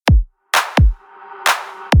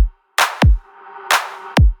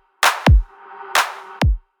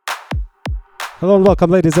Hello and welcome,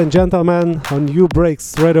 ladies and gentlemen. On U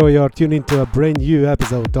Breaks Radio, you are tuned into a brand new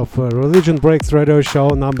episode of Religion Breaks Radio Show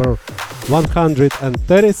number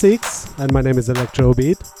 136, and my name is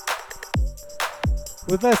Electrobeat.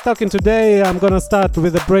 With us talking today, I'm gonna start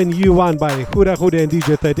with a brand new one by Huda Huda and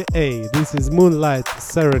DJ 30A. This is Moonlight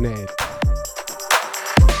Serenade.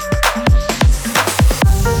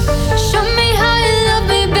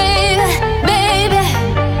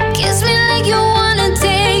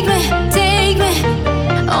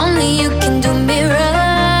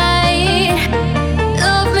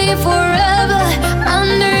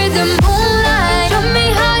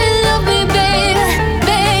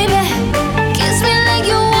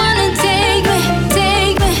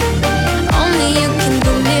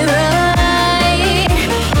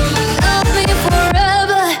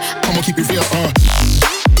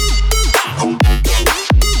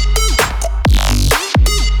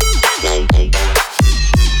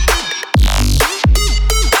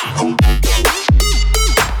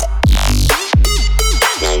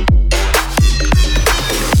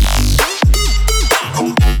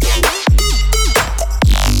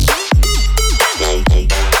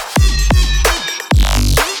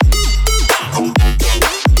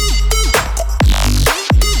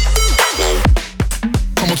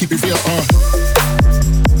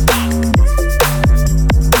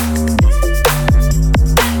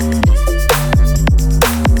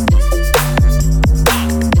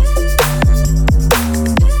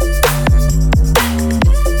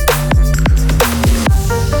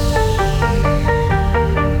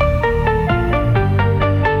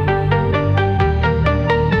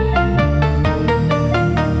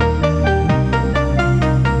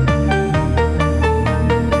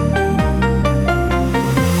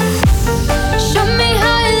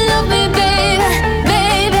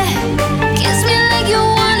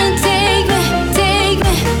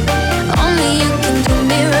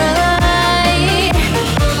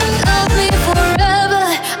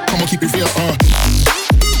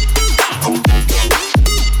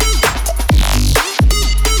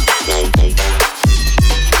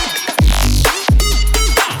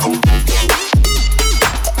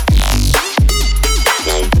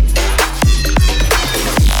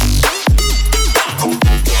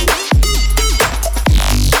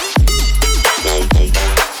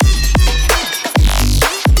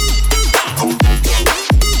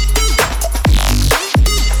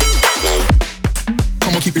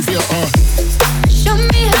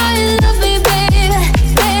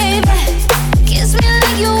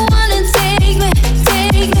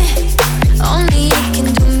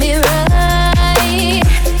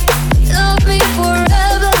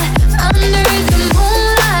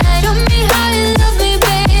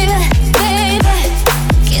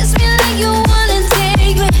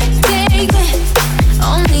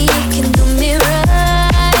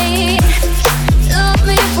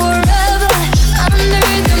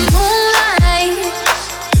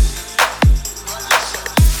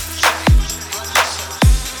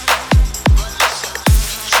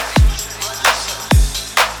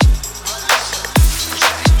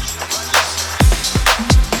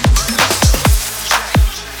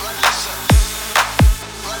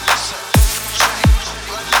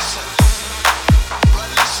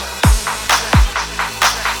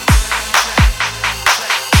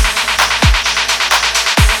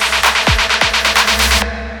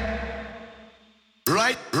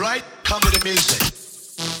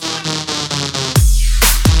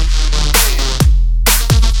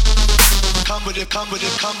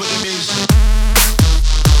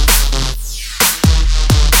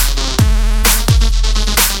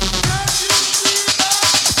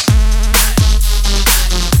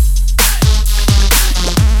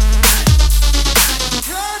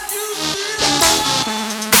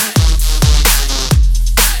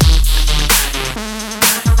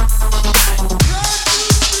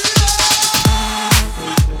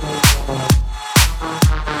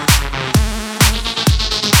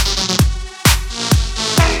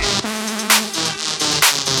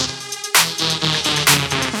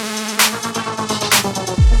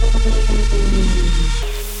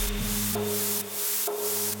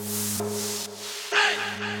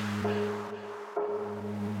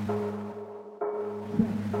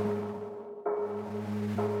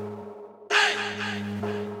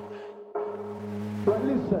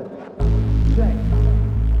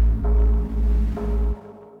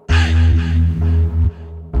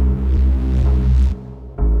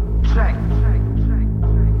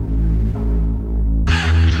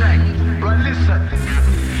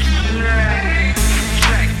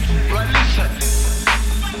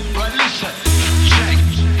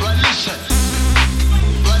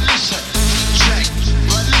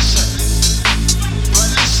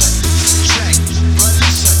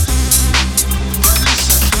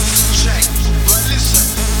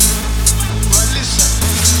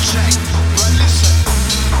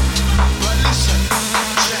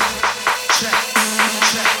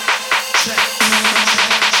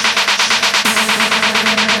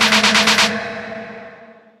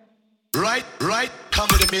 right, come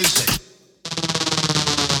with the music.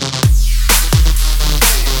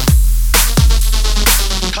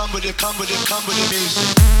 Come with the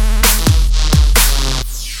music.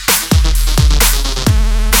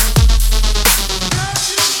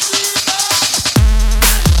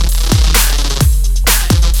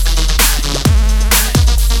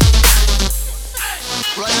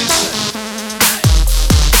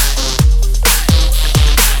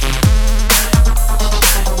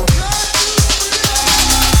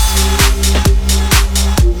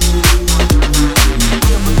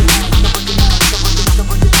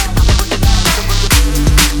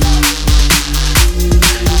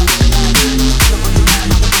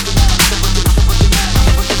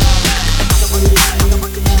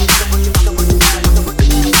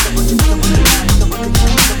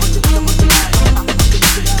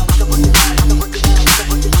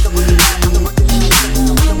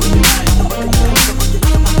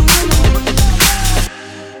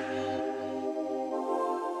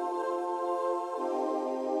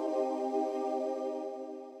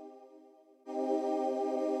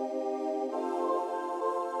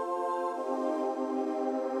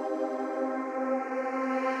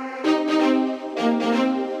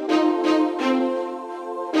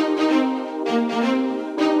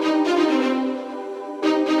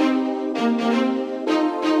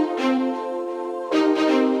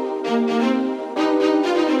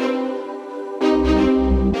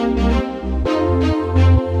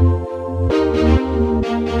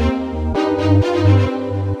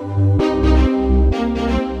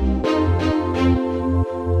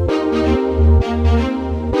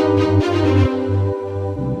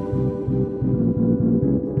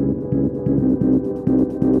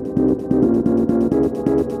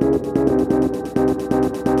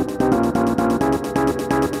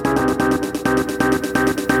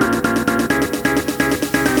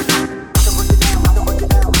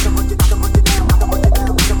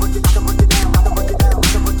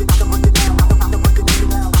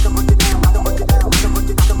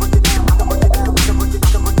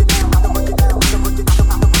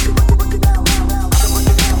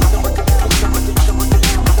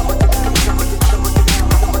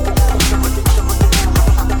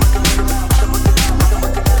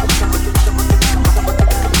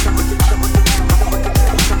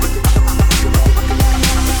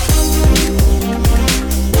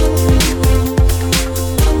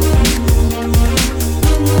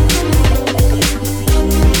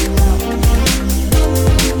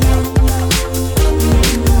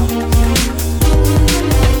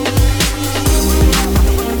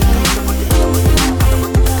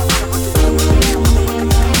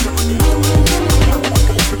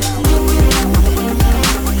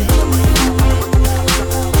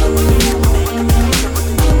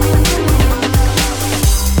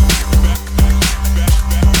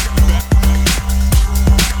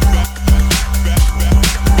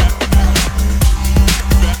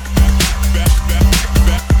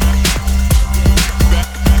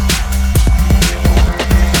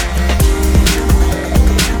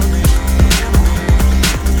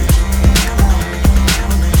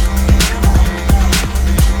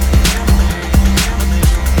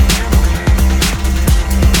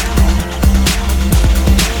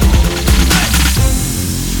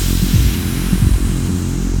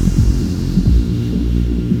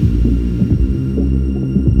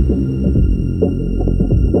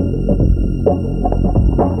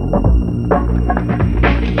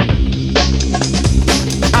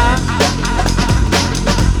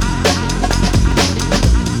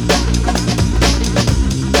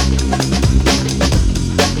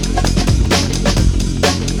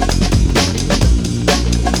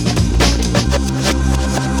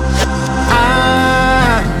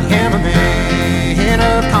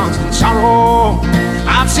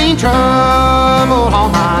 trouble all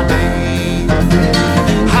my day.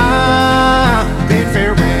 I bid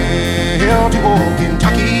farewell to old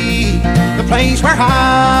Kentucky, the place where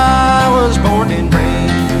I was born and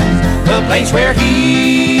raised, the place where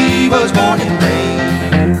he was born and raised.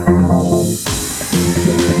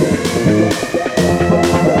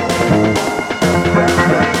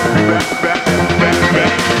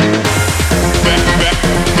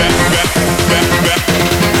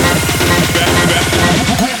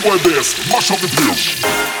 Like this, mash up the place.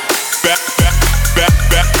 Back, back, back,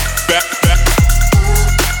 back, back, back,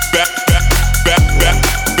 back, back, back, back, back,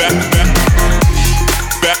 back, back,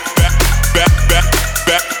 back, back, back, back,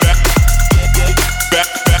 back, back,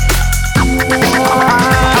 back.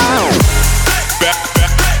 Back,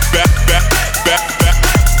 back, back, back, back, back,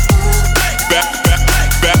 back, back,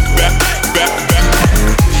 back, back, back, back,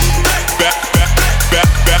 back, back,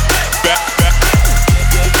 back, back, back.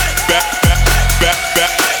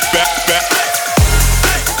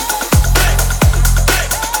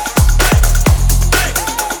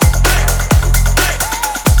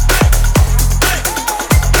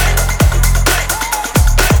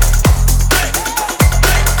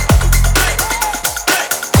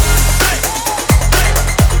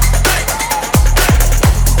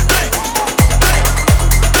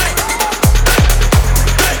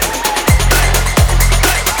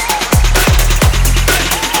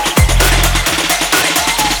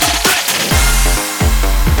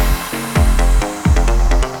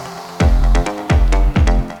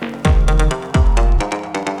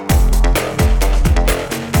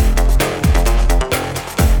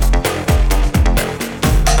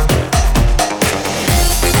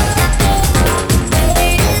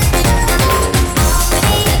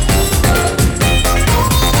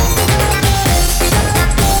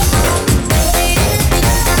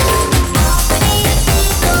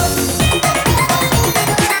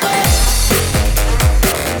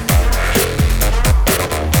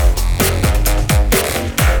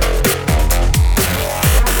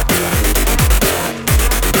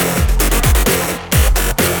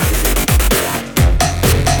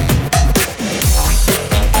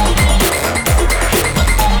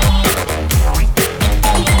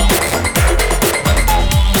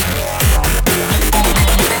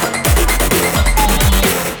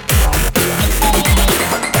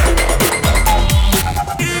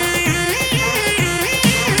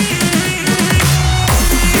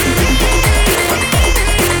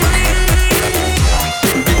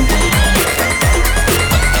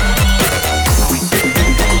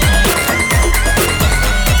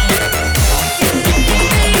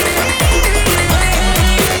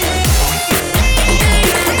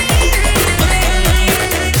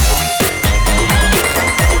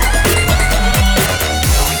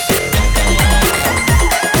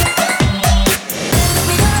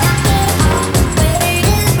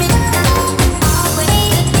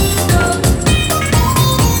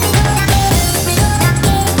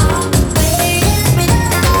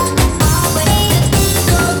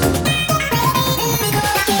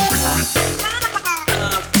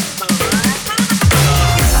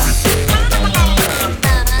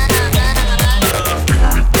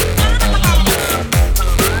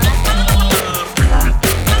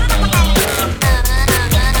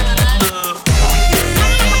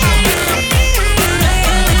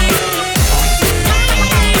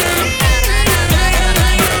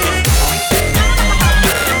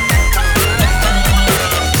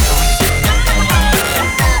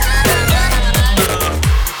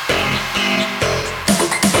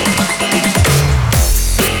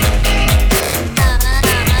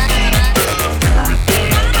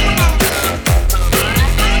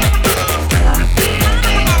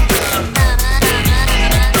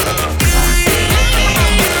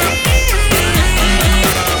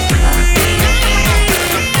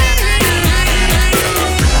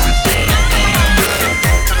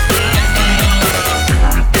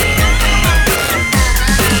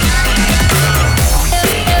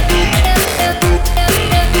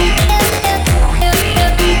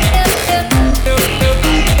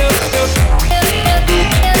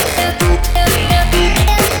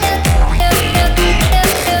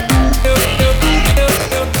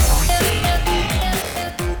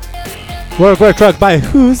 Well, great track by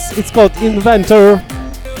Who's. It's called Inventor.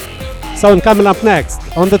 Sound coming up next.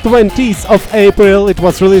 On the 20th of April, it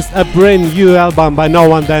was released a brand new album by no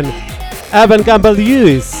one than Evan Campbell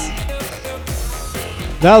Lewis.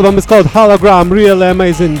 The album is called Hologram. Really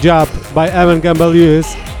amazing job by Evan Campbell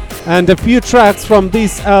Lewis. And a few tracks from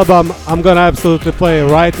this album I'm gonna absolutely play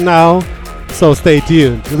right now. So stay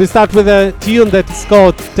tuned. We start with a tune that is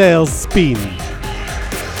called Tailspin.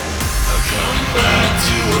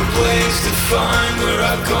 Find where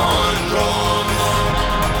I've gone wrong,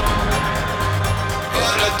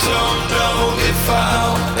 but I don't know if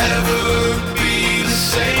I'll ever be the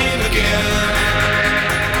same again.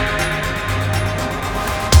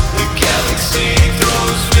 The galaxy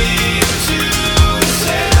throws me into a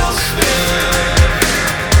tailspin.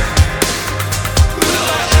 Will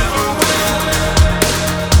I ever win?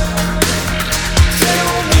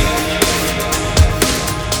 Tell me.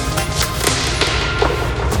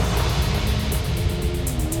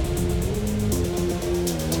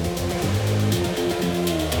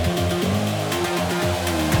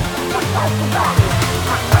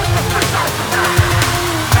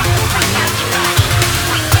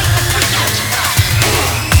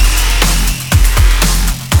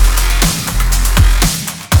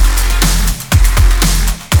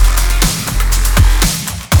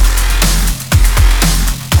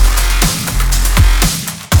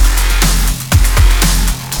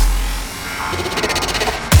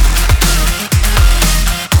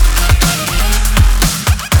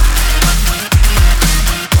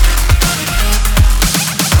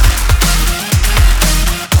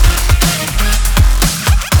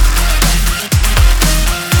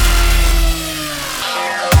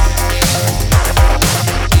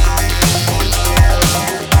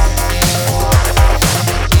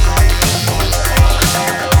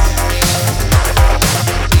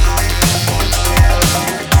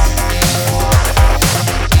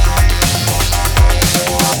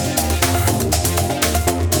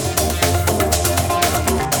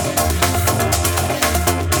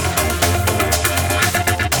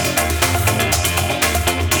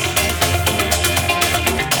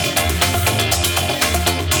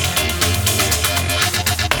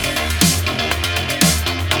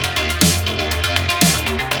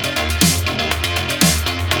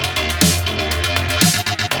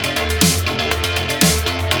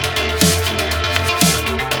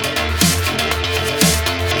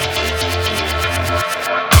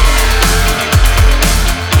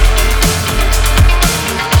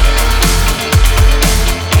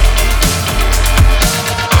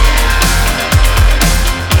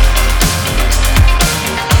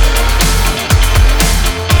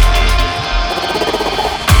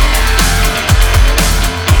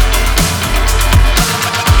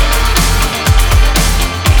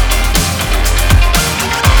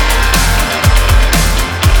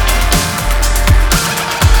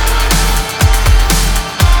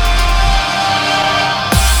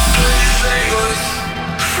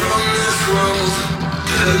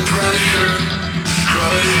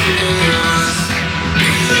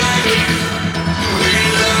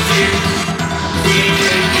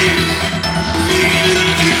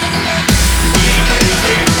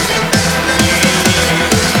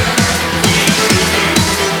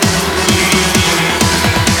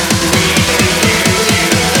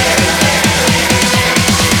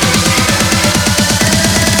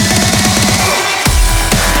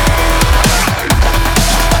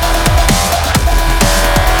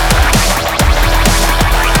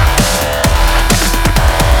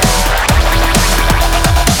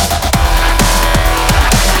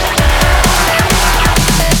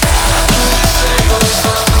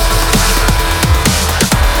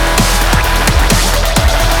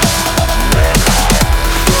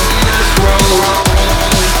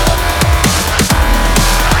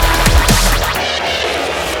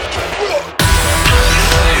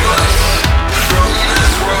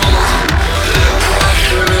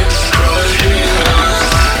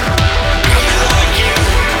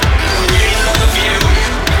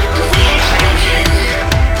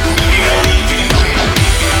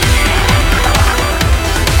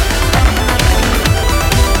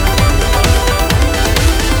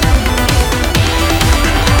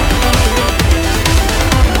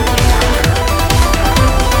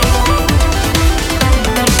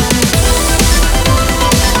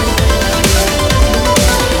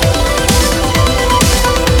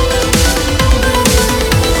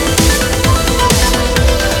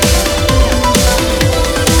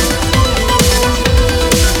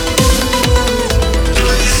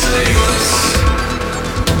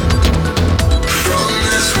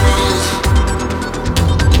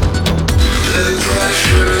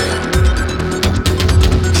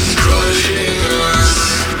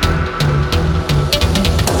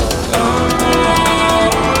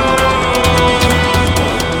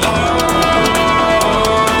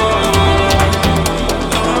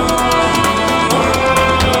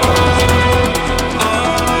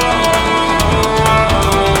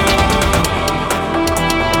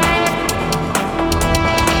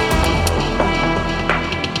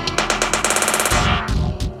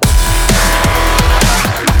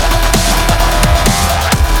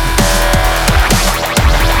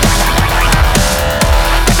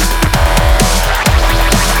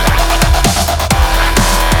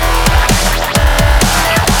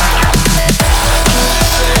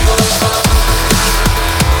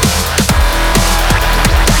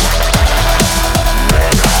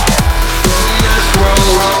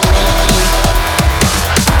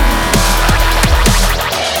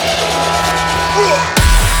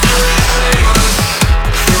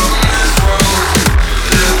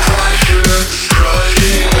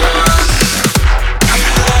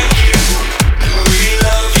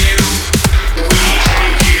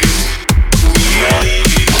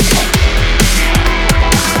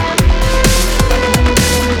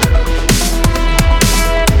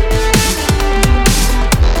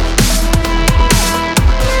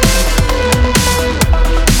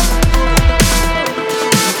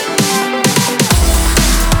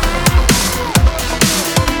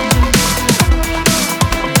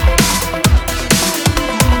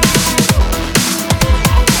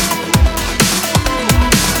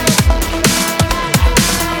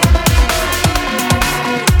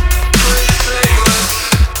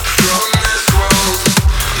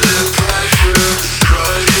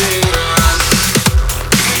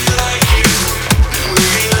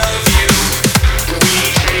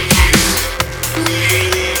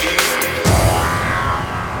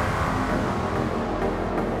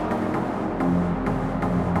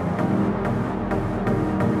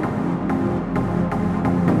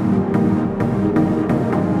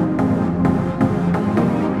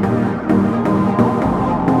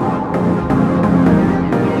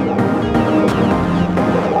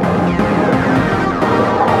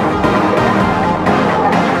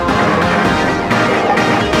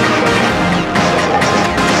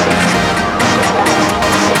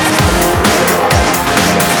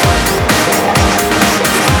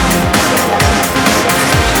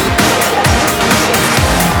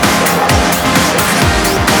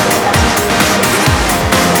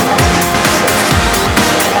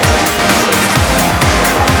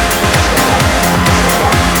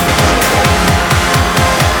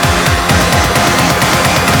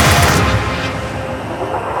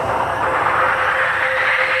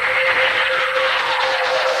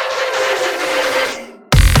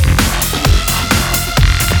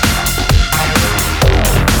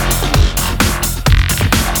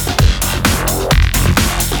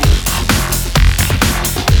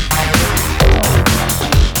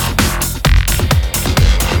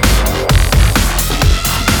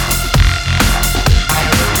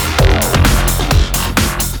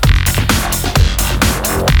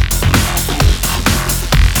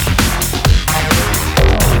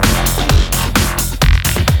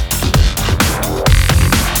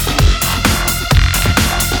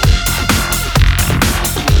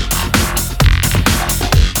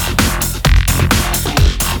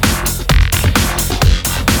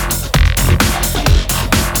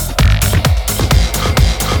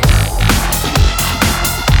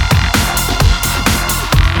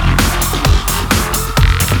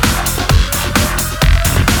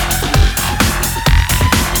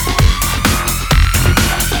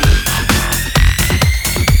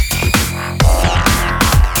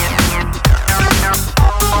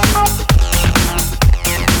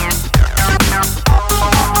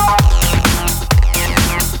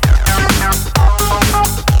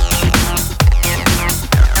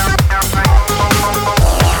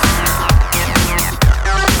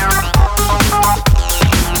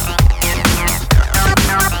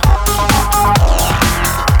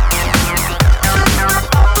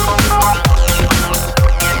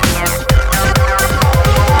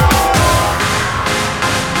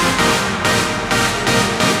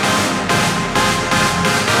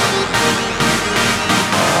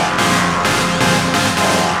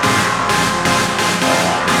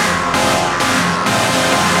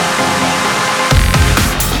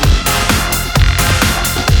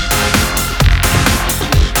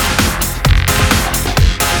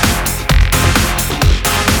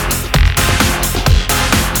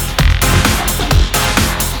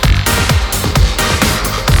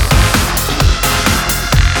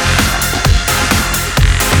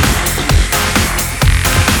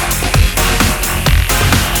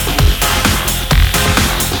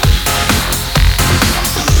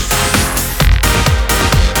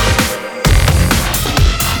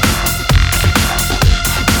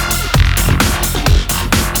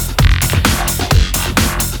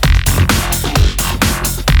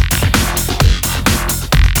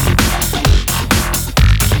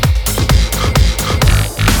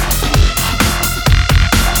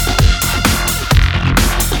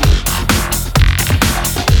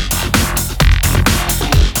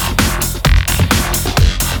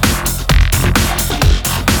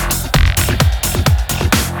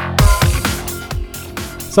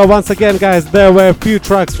 So once again, guys, there were a few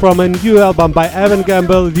tracks from a new album by Evan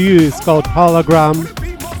Gamble Lewis called Hologram,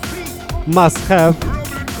 Must Have.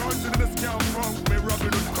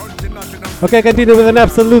 Okay, continue with an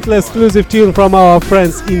absolutely exclusive tune from our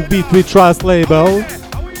friends in Beat We Trust label.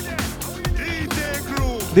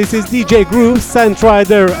 This is DJ Groove,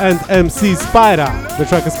 Sandrider and MC Spider. The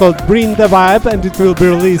track is called Bring the Vibe and it will be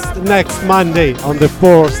released next Monday on the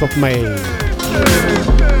 4th of May.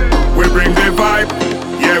 We bring the vibe,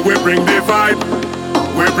 yeah, we bring the vibe.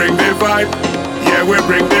 We bring the vibe, yeah, we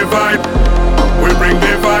bring the vibe. We bring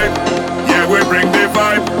the vibe, yeah, we bring the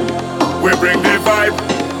vibe. We bring the vibe,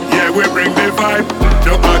 yeah, we bring the vibe.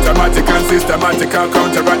 No automatic and systematical,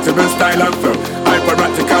 counteractable style and flow.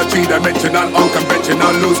 Hyperactical, three-dimensional,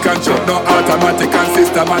 unconventional, lose control. No automatic and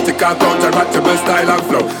systematical, counteractable style and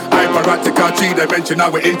flow. Hyperactical, three-dimensional,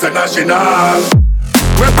 we're international.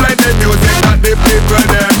 We play the music that the people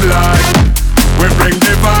them like. We bring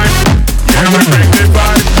the vibe, yeah, we bring the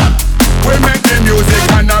vibe. We make the music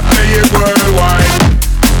and I play it worldwide.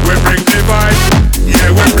 We bring the vibe, yeah,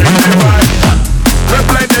 we bring the vibe. We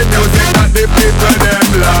play the music that the people them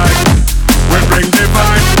like. We bring the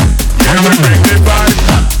vibe, yeah, we bring the vibe.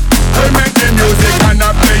 We make the music and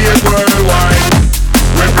I play it worldwide.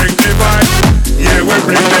 We bring the vibe, yeah, we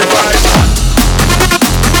bring the vibe.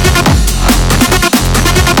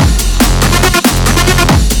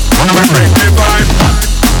 We bring the vibe.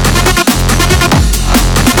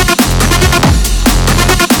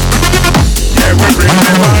 Yeah, we bring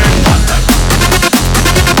the vibe.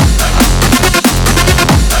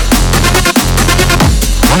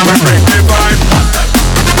 We bring the vibe.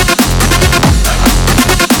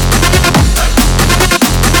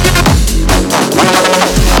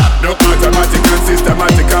 No automatic and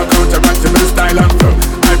systematical, counteractable style and flow.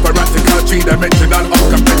 Hyperactical, three-dimensional,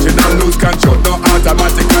 unconventional, lose control. No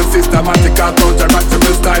automatic and systematical,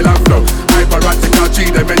 counteractable style and flow. Hyperactical,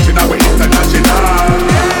 three-dimensional, we're international.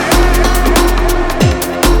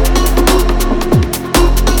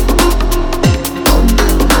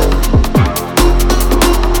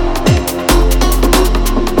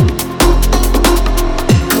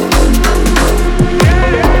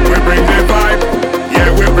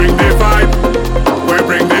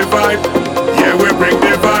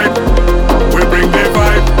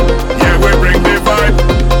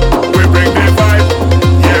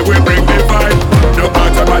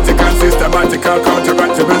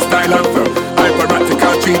 Counteractable style and flow.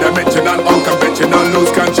 Hyperactical, three-dimensional, unconventional,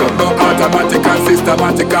 lose control. No automatic and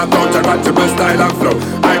systematical, counteractable style and flow.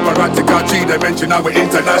 Hyperactical, three-dimensional, we're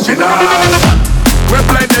international. We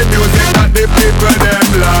play the music that the people them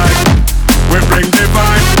like. We bring the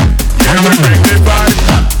vibe, yeah, we bring the vibe.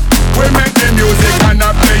 We make the music and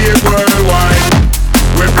I play it worldwide.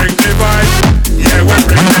 We bring the vibe, yeah, we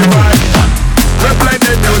bring the vibe. We play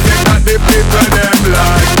the music that the people them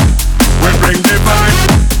like. We bring the vibe,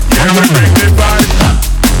 yeah, we bring the vibe.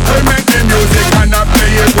 We make the music and I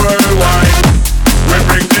play it worldwide. We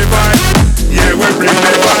bring the vibe, yeah, we bring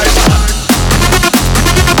the vibe.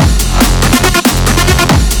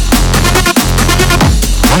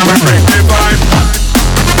 We bring the vibe.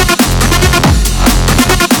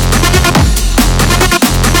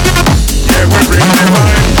 Yeah, we bring the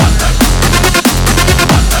vibe.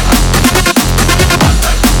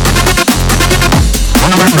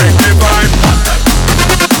 We bring the vibe.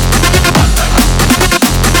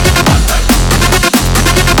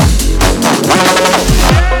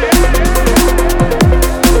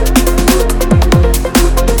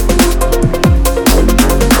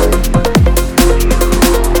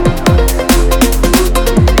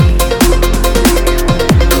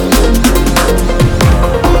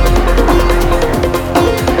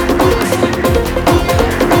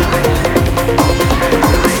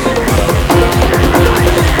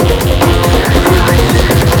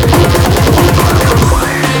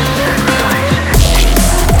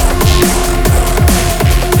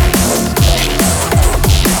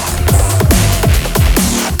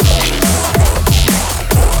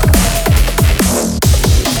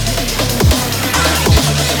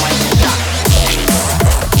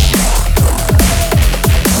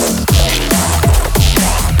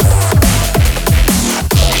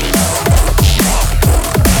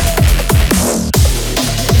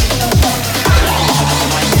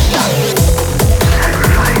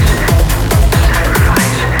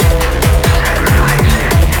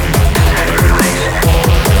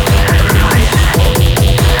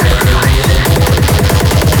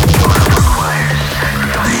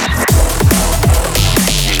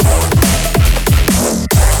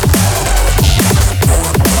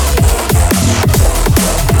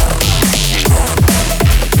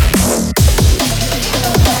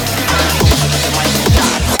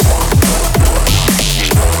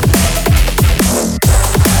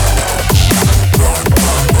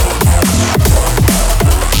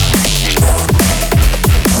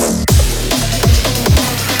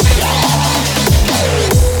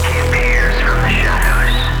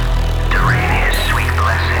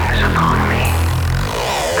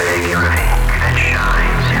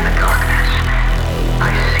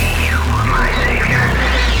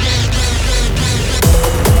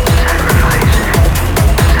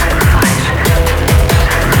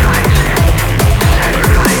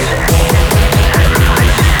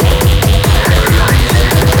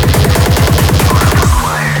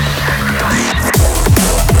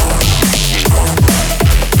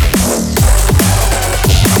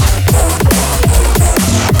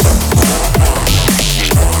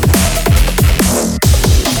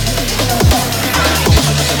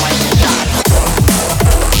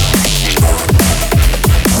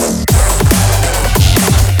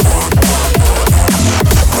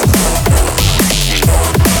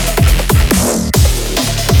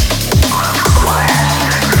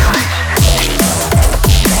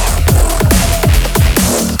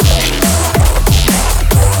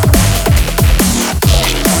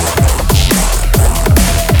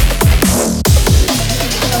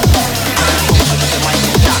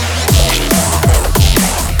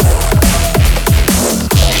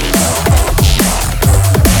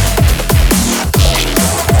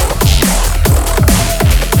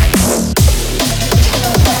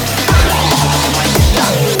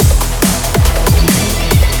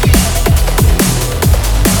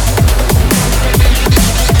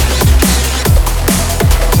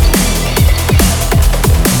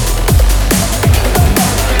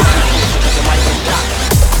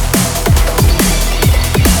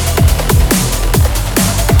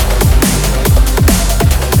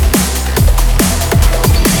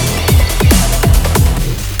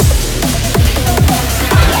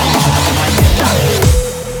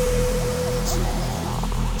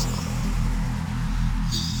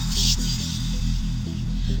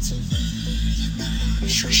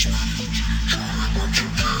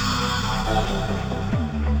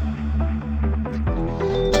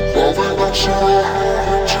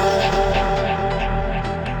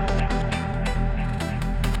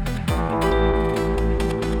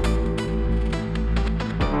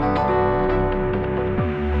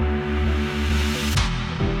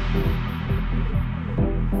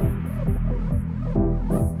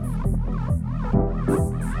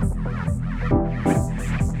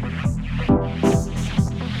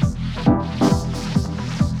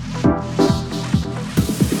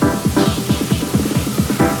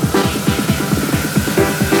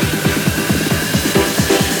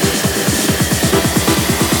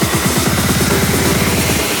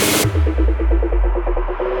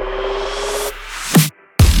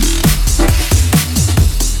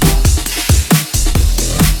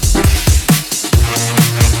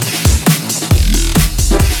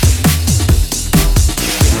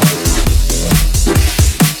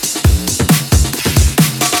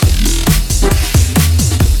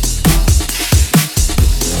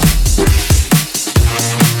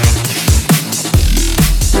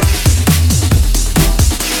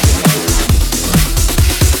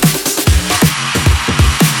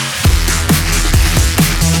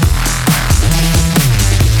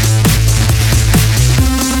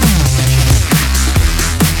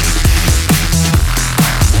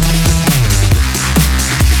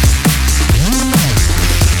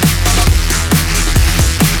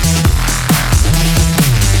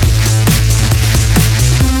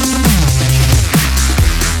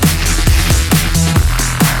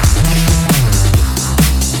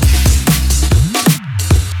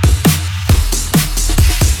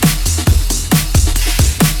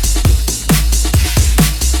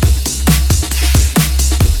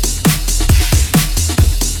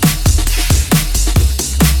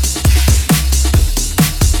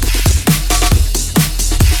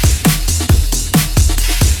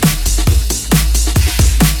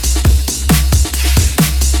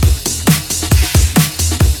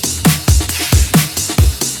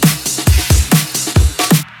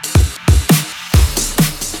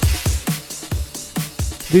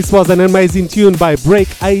 This was an amazing tune by Break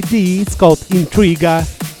ID. It's called Intriga.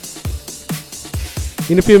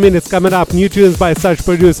 In a few minutes coming up, new tunes by such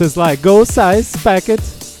producers like Go Size, Packet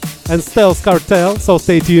and Stealth Cartel, so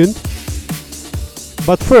stay tuned.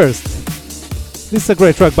 But first, this is a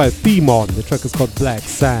great track by P-Mon. The track is called Black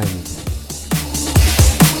Sand.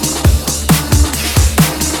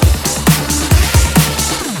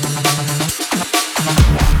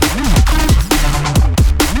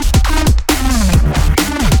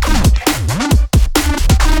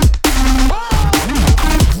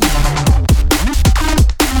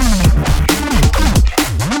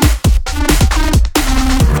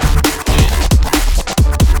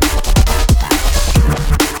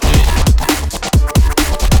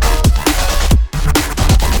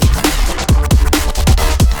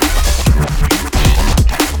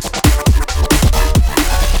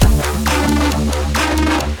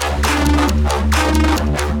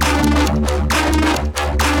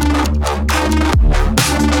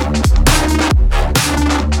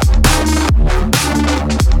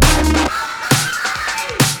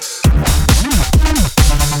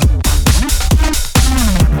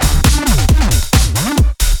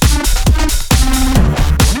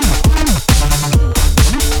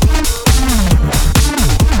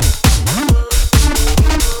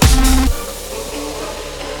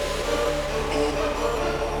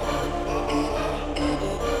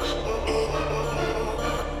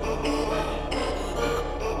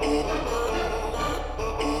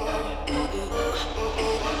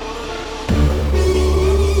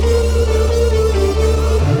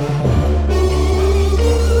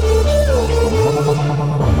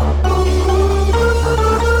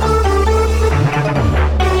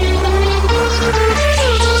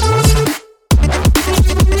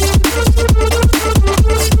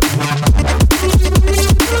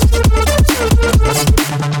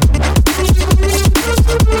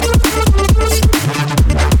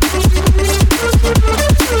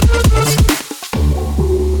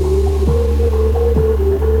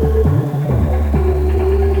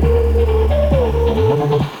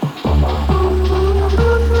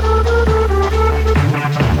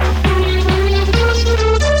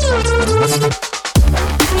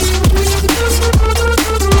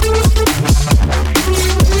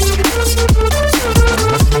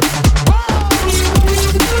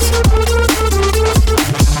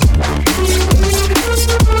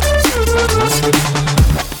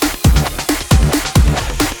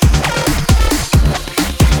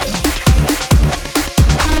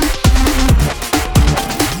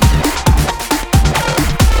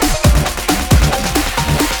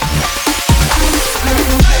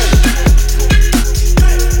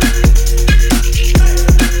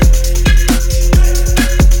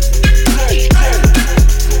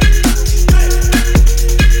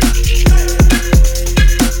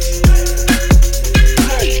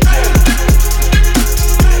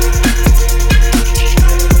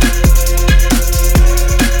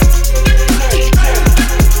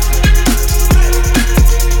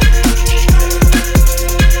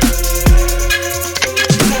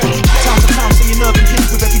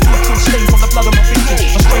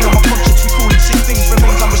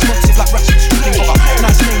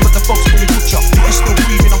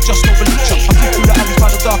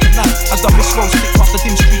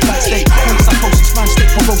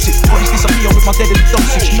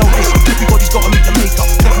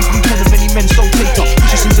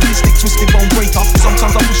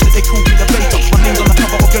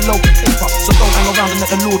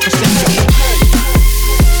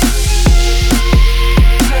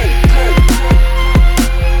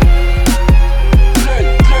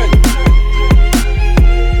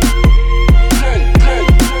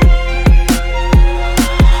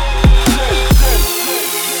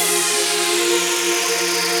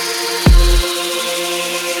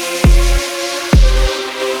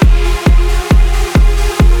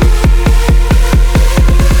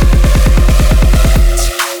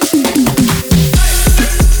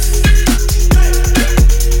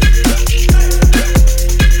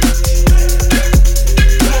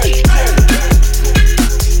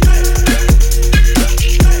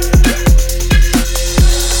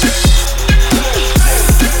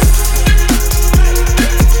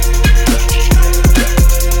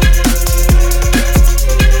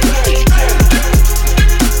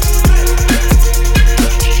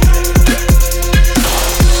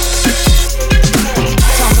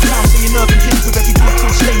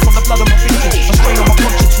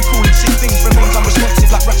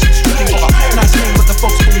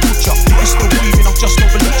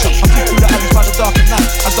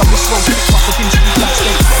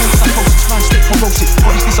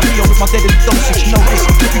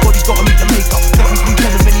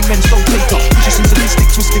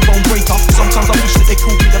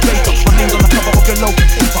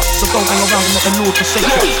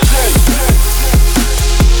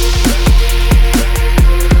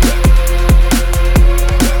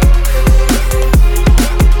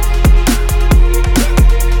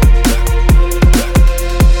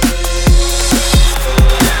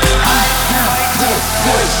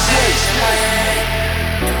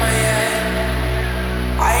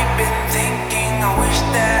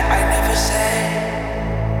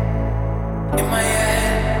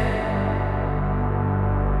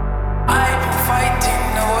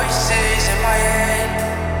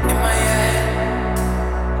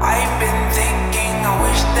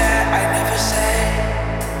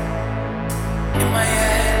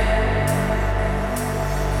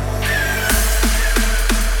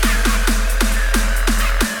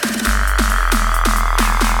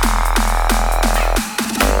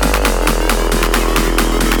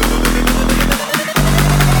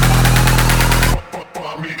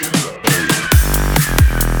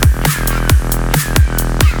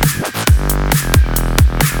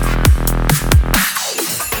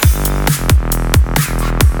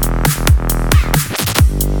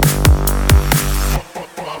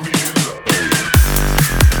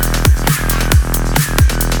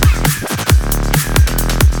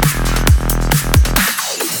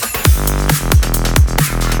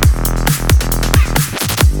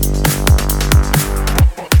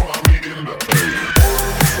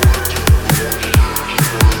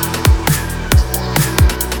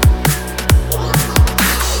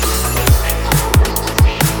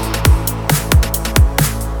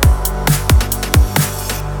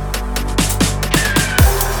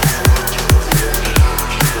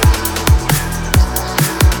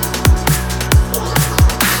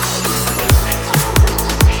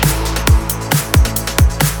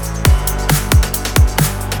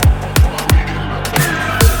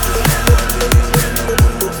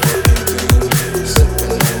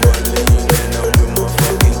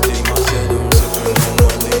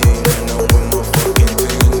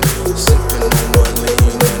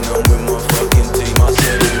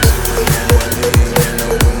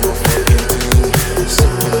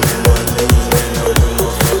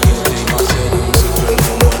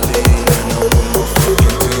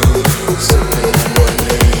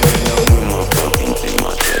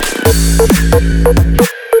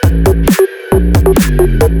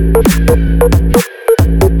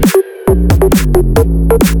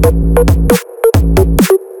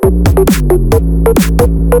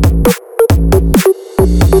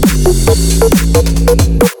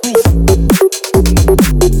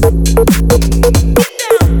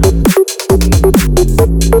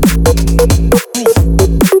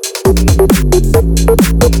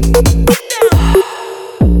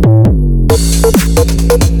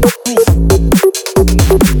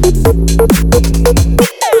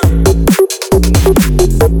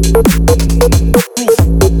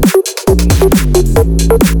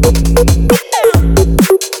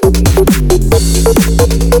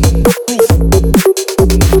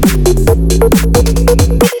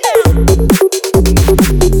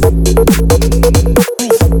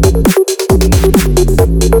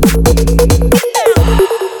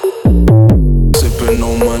 Sipping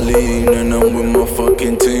on my lean and I'm with my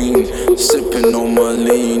fucking team. Sipping on my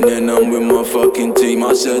lean and I'm with my fucking team.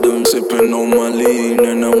 I said I'm sipping on my lean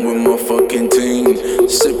and I'm with my fucking team.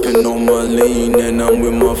 Sipping on my lean and I'm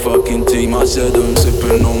with my fucking team. I said I'm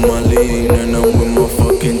sipping on my lean and I'm with my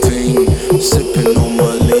fucking team. Sipping on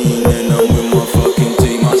my lean and I'm with my fucking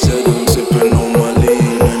team. I said I'm sipping on my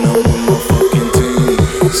lean and I'm with my fucking team.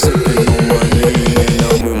 Sipping on my lean and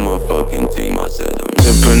I'm with my fucking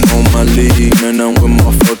team. I said I'm sipping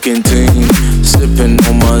on my lean and I'm with my fucking team.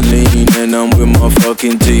 Sipping on my lean and I'm with my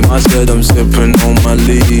fucking team. I said I'm sipping on my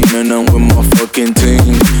lean and I'm with my fucking team.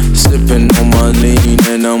 Sipping on my lean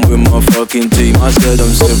and I'm with my fucking team. I said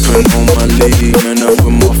I'm sipping on my lean and I'm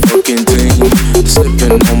with my fucking team. Sipping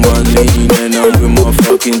on my lean and I'm with my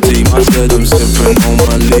fucking team. I said I'm sipping on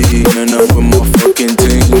my lean and I'm with my fucking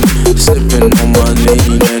team. Sipping on my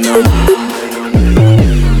lean and I'm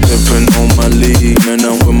sipping on my lean and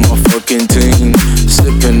I'm with my fucking team.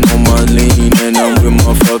 Sipping on my lean and I'm with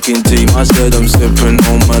my fucking team. I said I'm sipping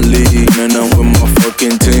on my lean and I'm with my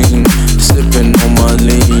fucking team. Sipping on my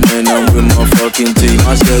lean and I'm with my fucking team.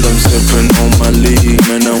 I said I'm sipping on my lean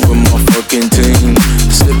and I'm with my fucking team.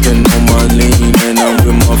 Sipping on my lean and I'm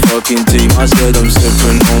with my fucking team. I said I'm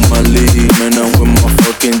sipping on my lean and I'm with my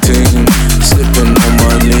fucking team. Sipping on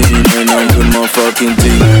my lean and I'm with my fucking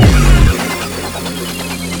team.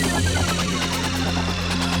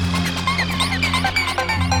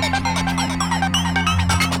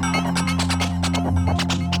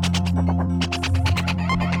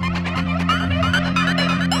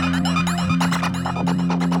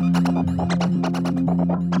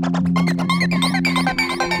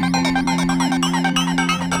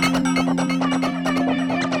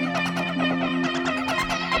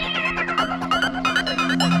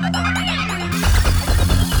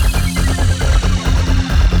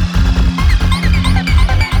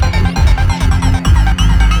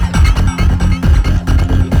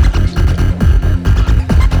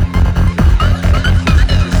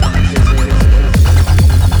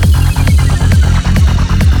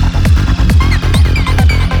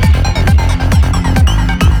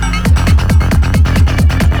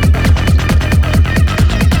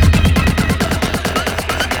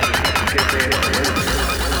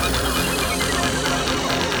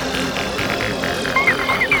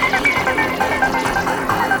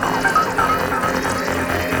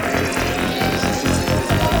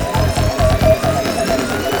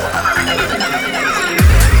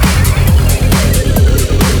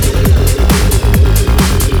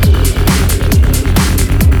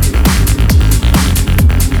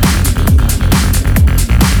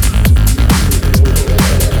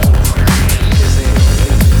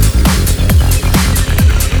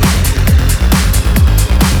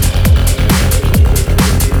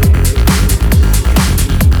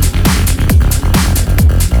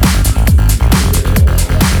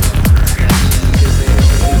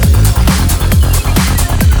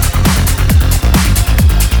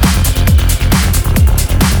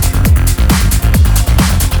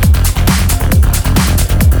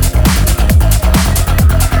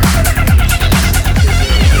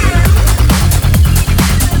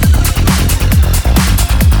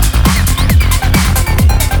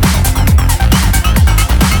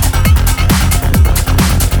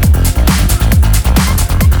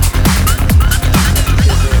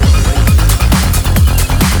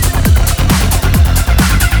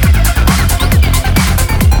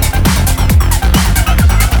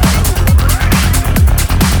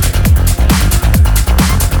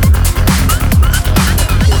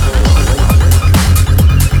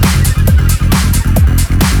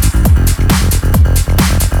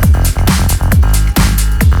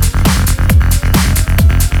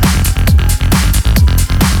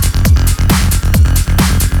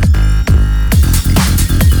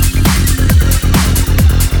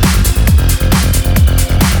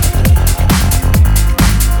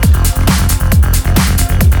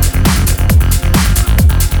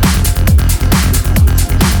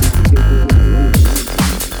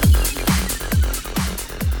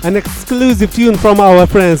 An exclusive tune from our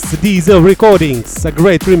friends Diesel Recordings, a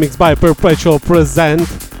great remix by Perpetual Present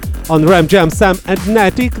on Ram Jam Sam and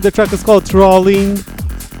Natic. The track is called Rolling.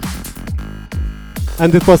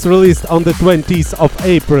 and it was released on the 20th of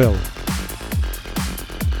April.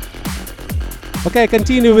 Okay, I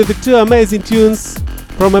continue with the two amazing tunes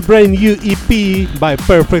from a brand new EP by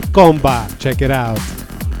Perfect Combat. Check it out.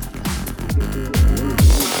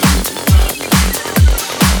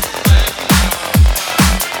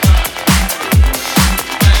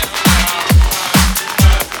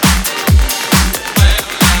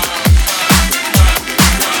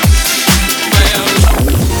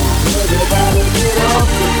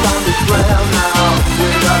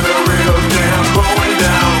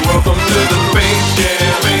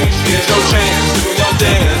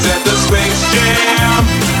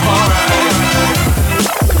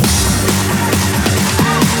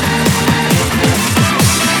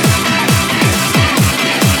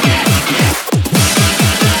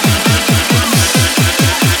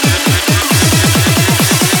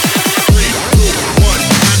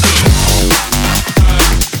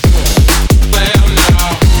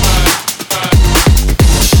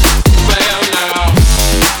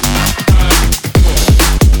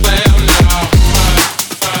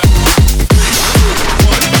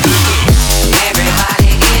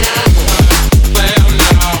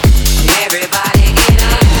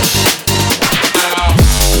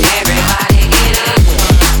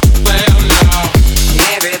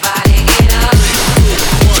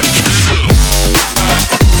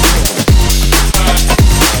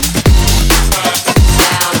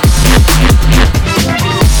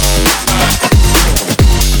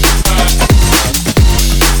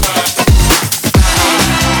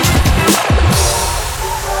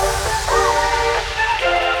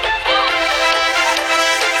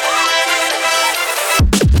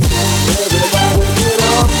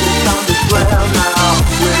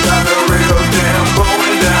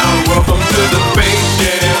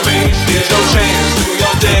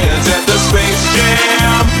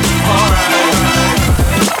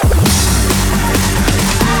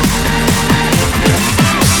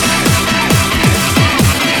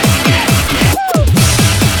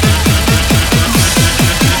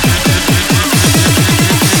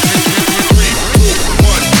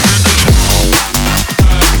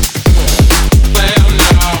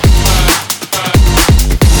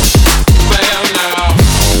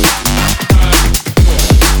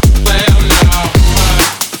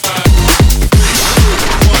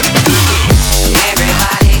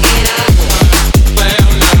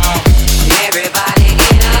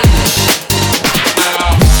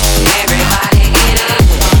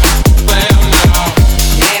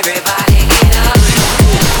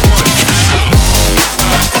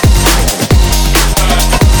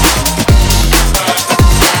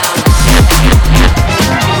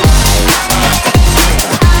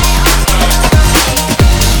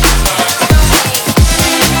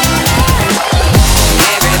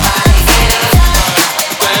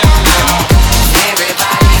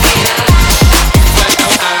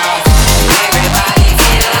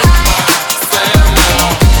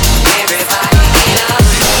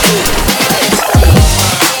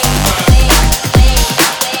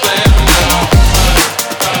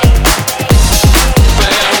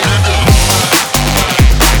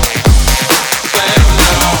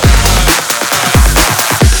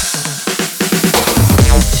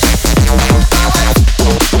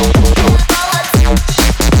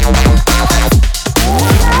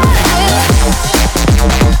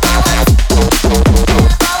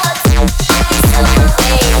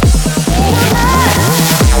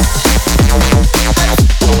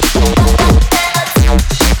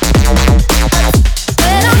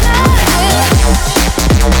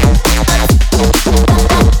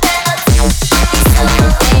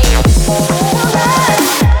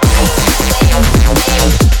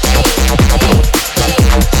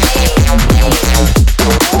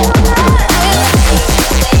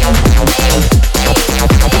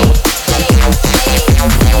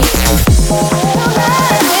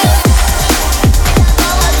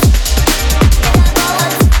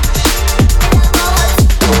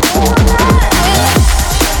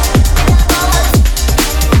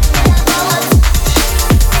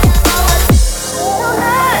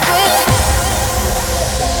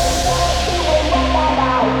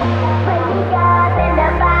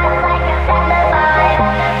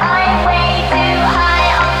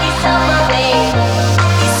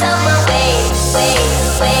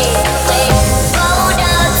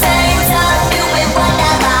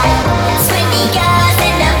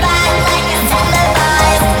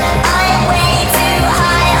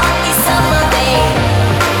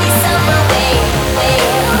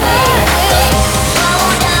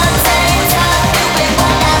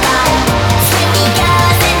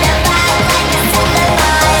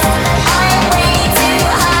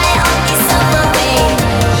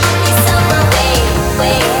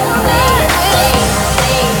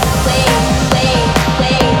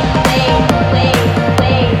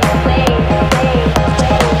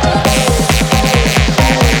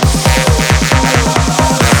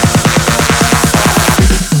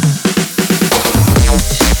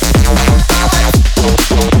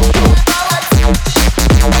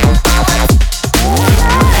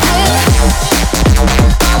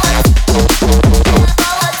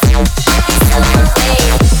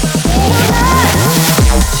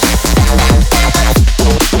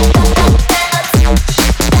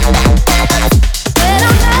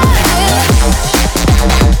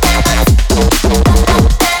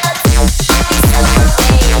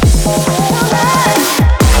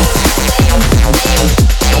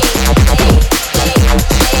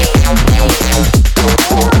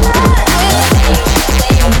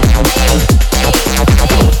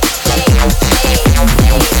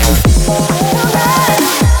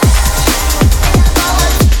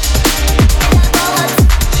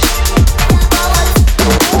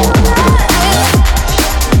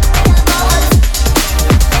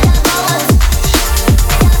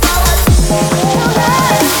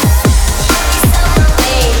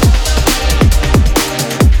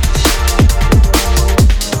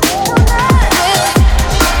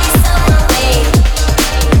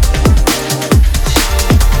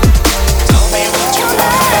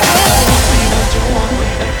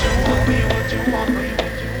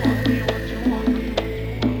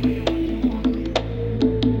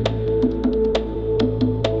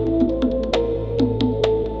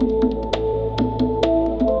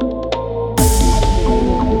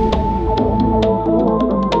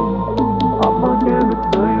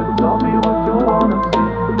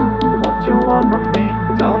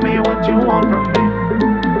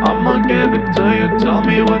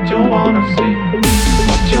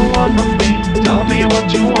 tell me what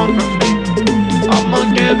you want from me. I'ma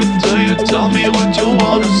give it to you, tell me what you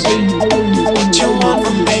wanna see. What you want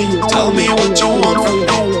from me, tell me what you want from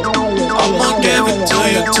me. I'ma give it to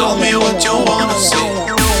you, tell me what you wanna see.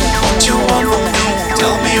 What you want from me,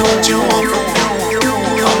 tell me what you want from me.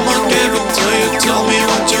 I'ma give it to you, tell me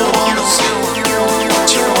what you wanna see. What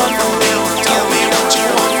you want from me, tell me what you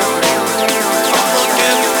want from me. I'ma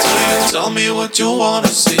give it to you, tell me what you wanna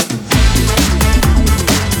see.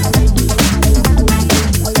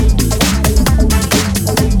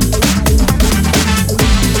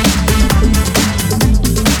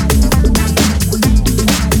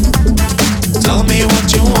 Tell me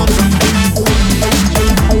what you want from me.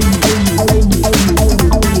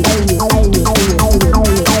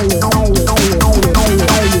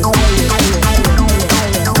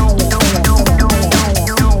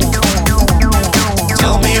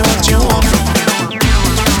 Tell me what you want from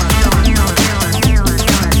me.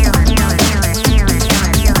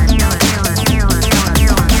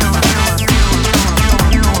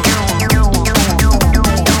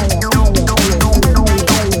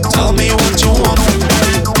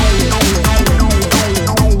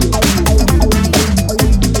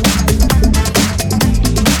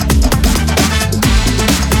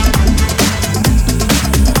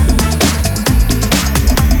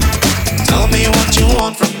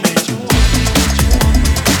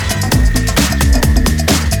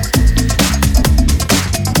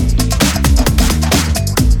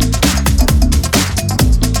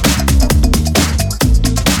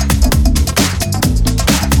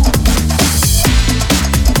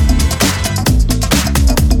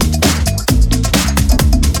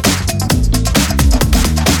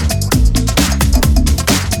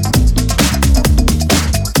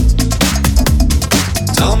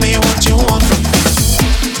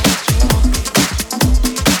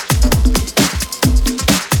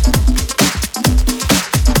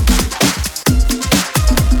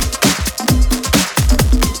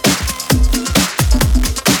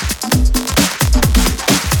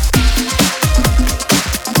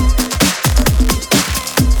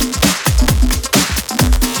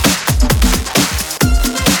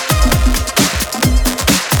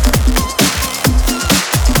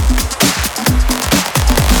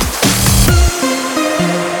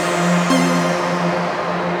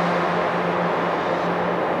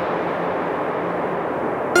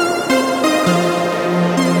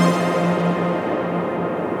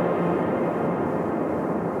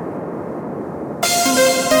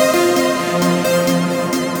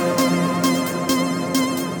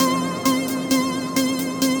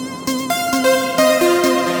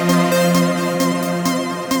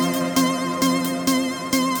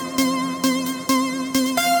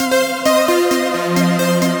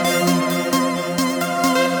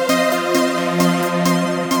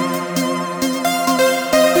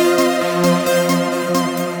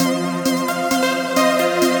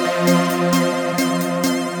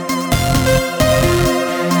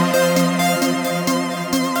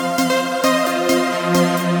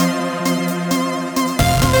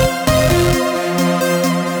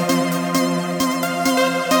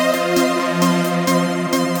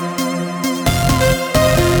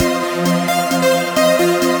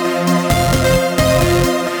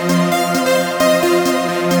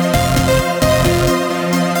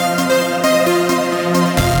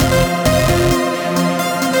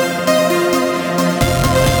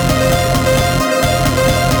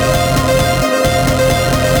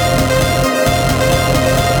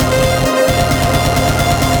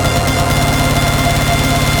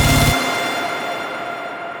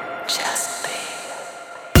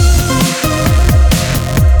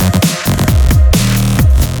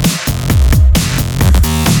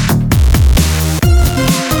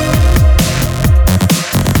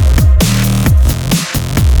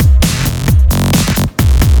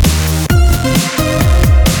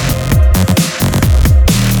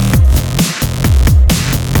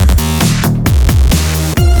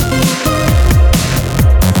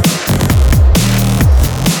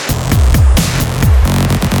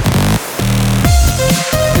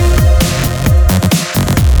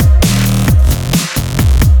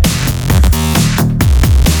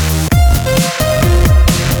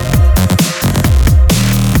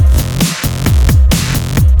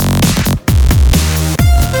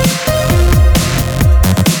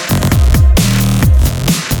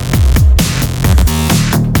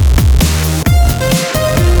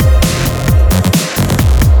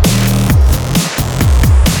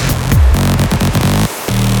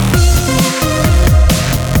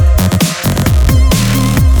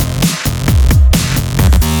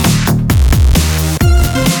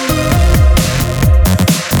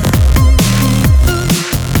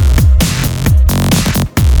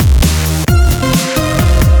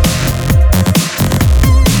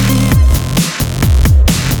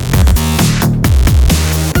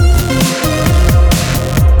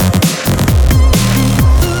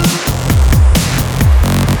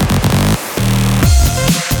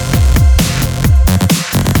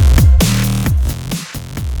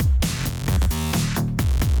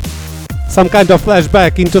 some kind of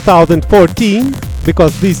flashback in 2014,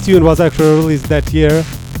 because this tune was actually released that year.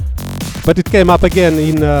 But it came up again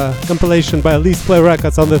in a compilation by Least Play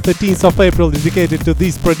Records on the 13th of April, dedicated to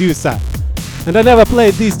this producer. And I never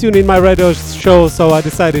played this tune in my radio show, so I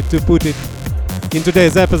decided to put it in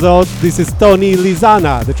today's episode. This is Tony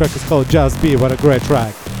Lizana. The track is called Just Be. What a great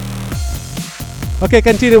track. Okay,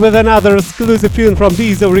 continue with another exclusive tune from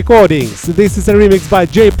Diesel Recordings. This is a remix by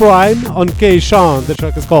J Prime on K Sean. The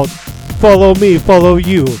track is called Follow Me, Follow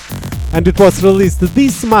You. And it was released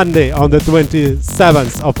this Monday on the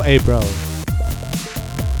 27th of April.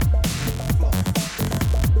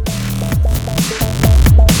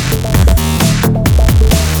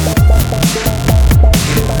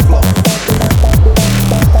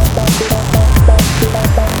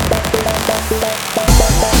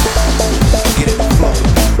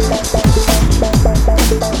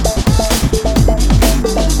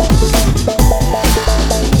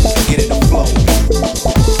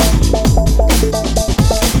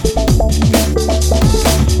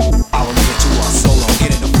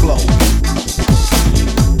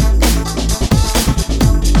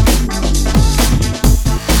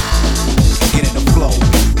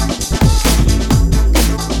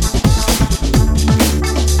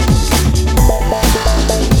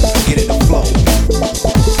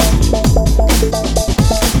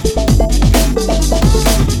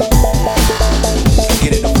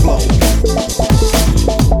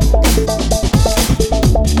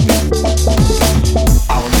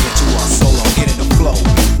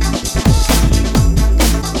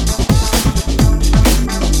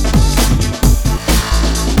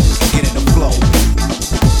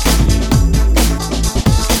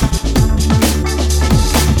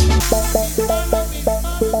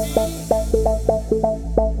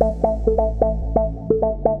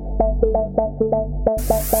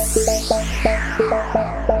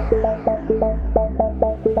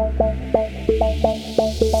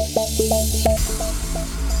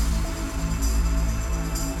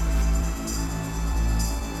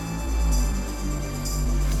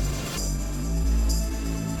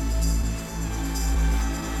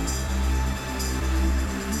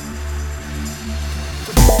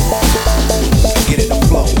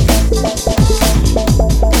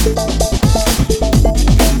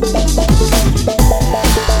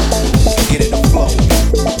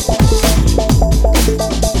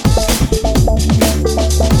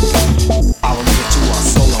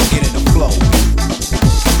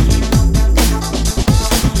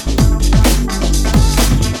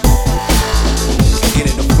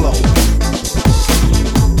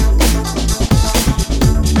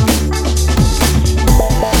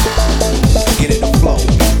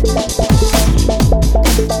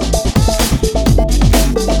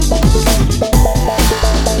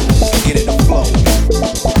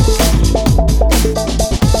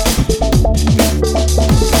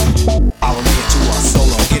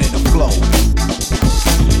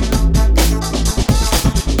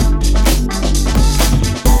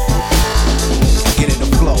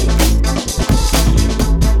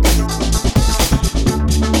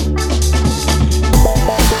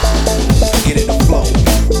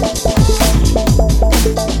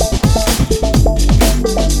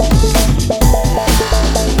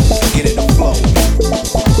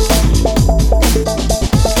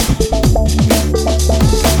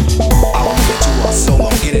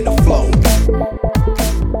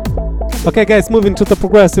 Okay guys, moving to the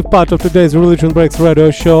progressive part of today's Religion Breaks radio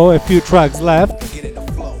show. A few tracks left,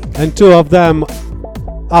 and two of them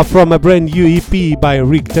are from a brand new EP by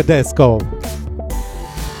Rick Tedesco.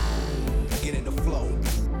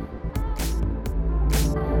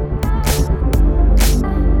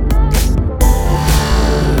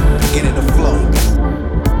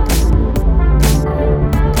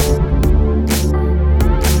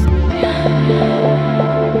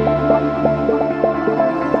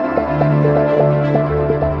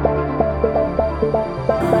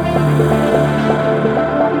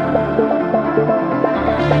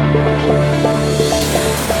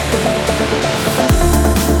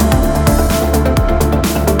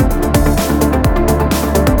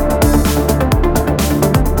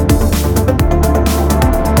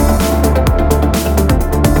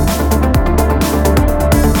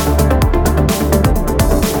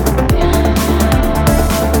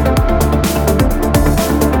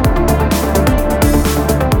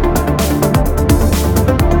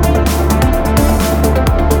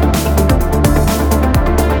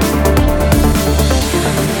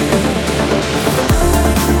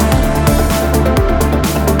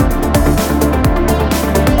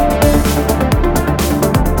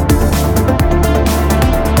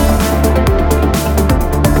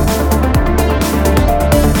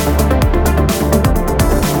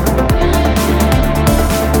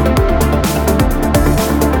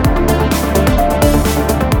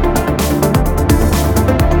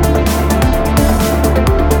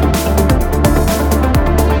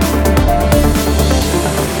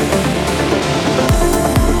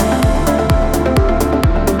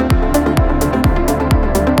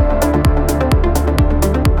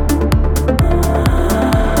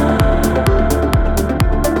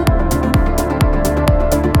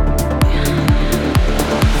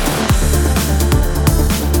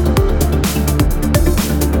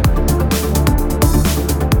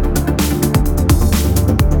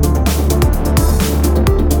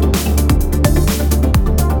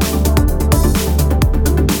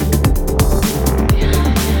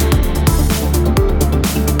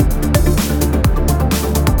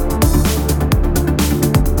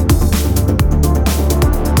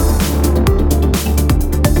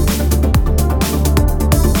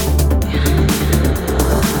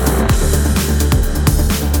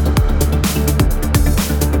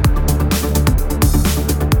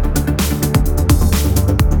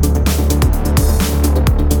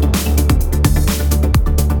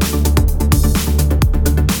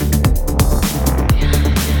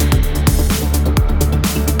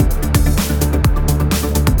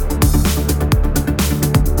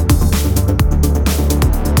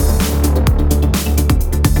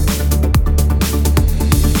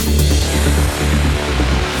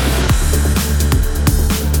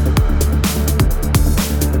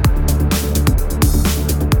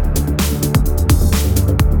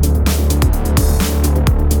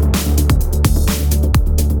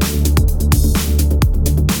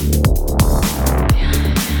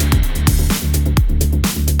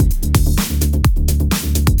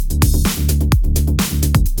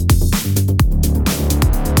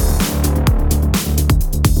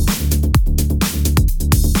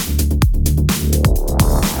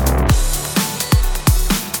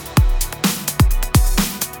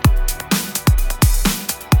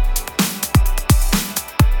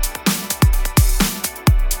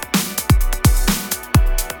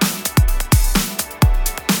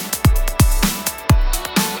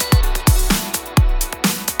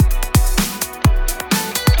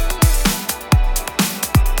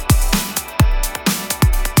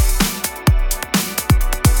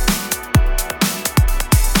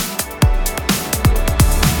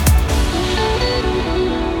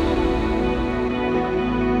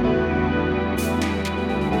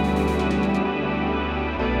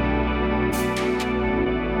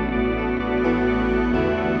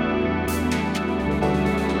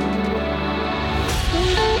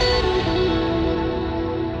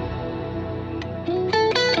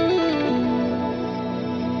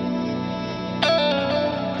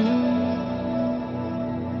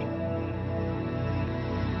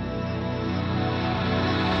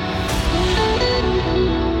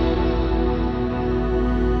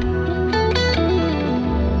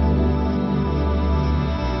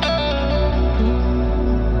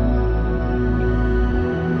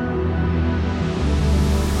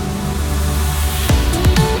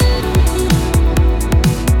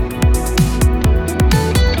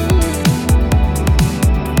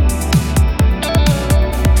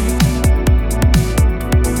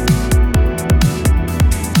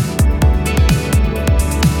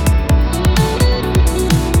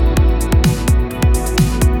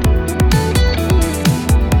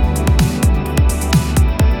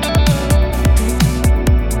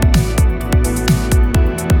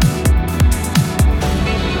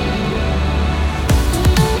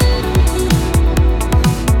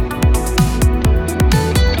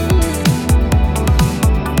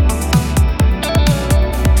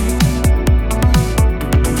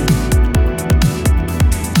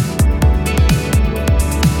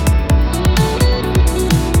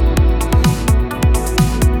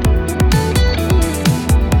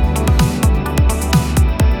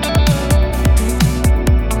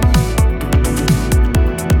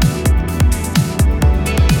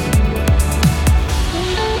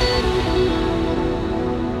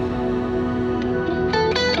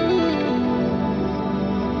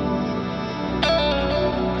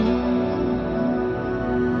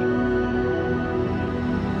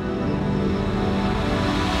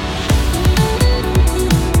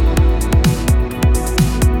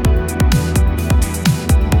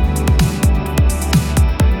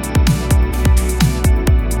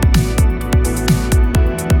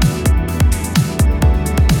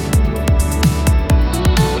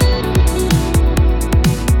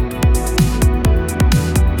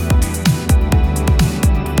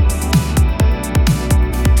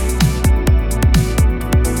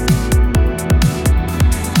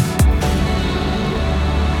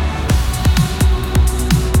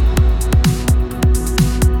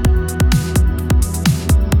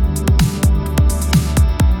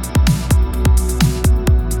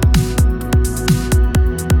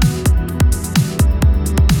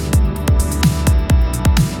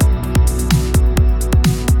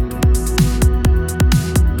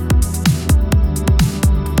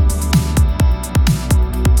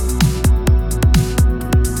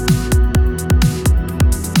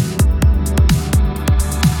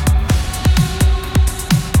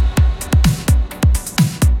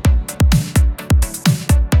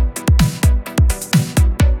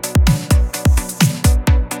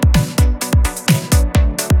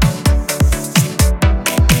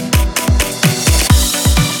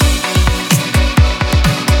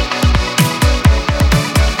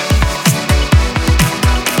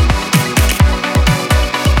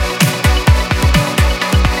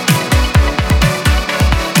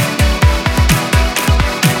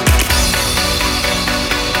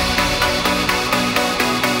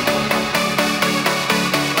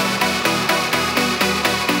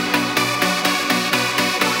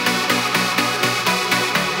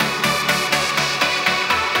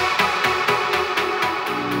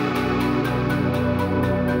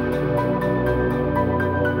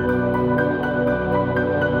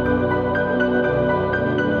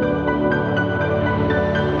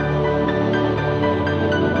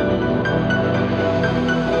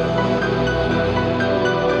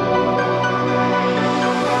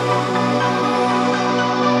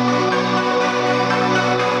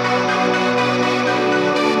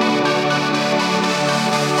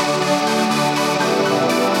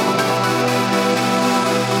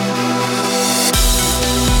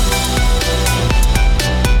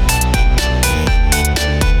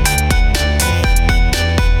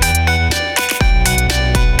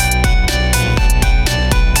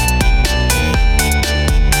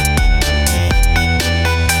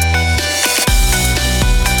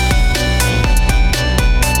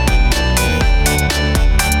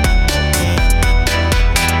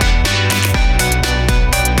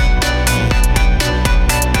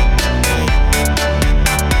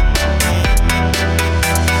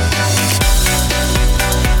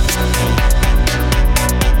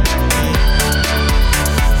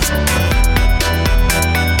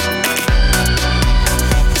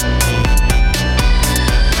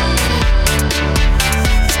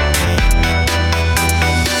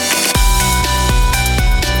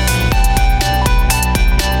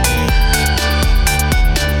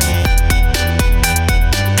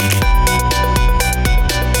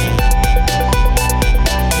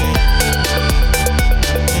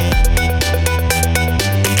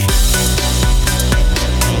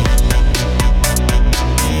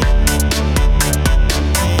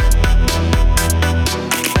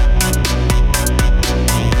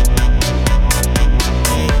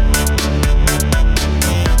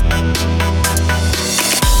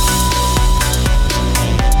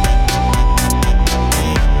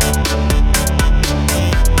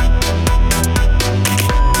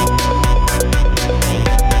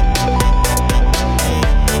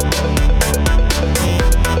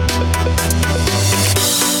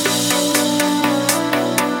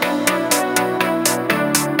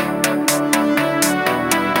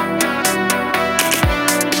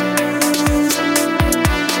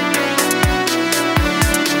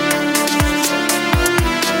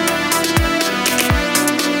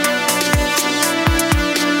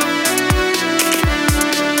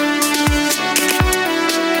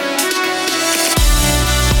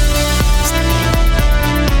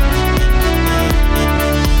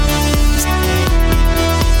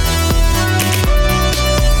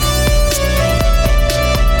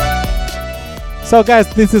 So guys,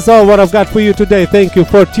 this is all what I've got for you today. Thank you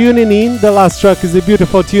for tuning in. The last track is a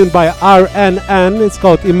beautiful tune by RNN. It's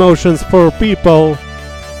called Emotions for People.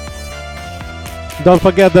 Don't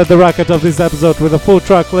forget that the record of this episode with a full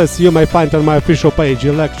track list you may find on my official page,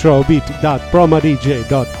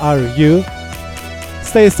 electrobeat.promodj.ru.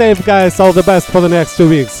 Stay safe guys, all the best for the next 2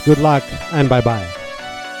 weeks. Good luck and bye bye.